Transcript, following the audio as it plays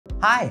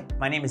Hi,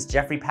 my name is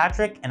Jeffrey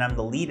Patrick, and I'm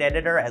the lead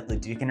editor at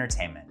Leduc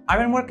Entertainment. I've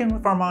been working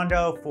with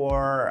Armando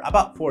for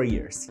about 4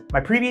 years. My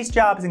previous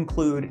jobs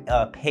include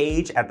a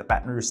page at the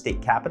Baton Rouge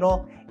State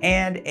Capitol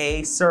and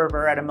a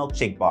server at a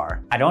milkshake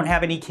bar. I don't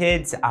have any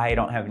kids, I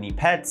don't have any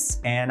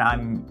pets, and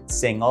I'm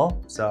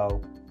single,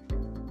 so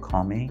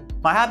call me.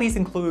 My hobbies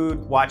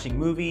include watching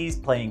movies,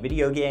 playing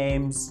video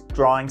games,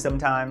 drawing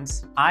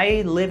sometimes.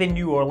 I live in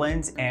New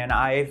Orleans and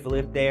I've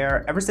lived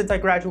there ever since I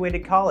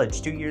graduated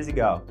college 2 years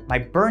ago. My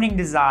burning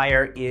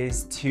desire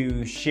is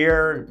to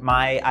share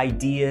my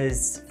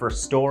ideas for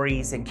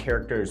stories and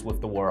characters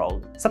with the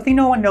world. Something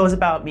no one knows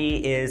about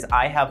me is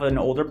I have an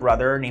older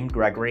brother named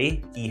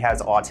Gregory. He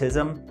has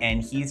autism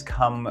and he's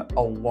come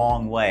a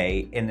long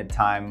way in the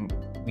time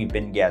we've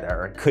been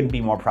together. Couldn't be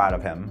more proud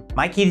of him.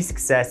 My key to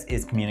success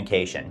is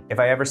communication.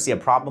 If I ever see a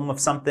problem with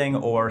something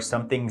or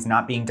something's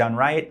not being done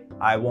right,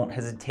 I won't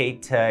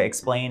hesitate to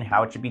explain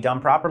how it should be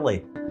done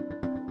properly.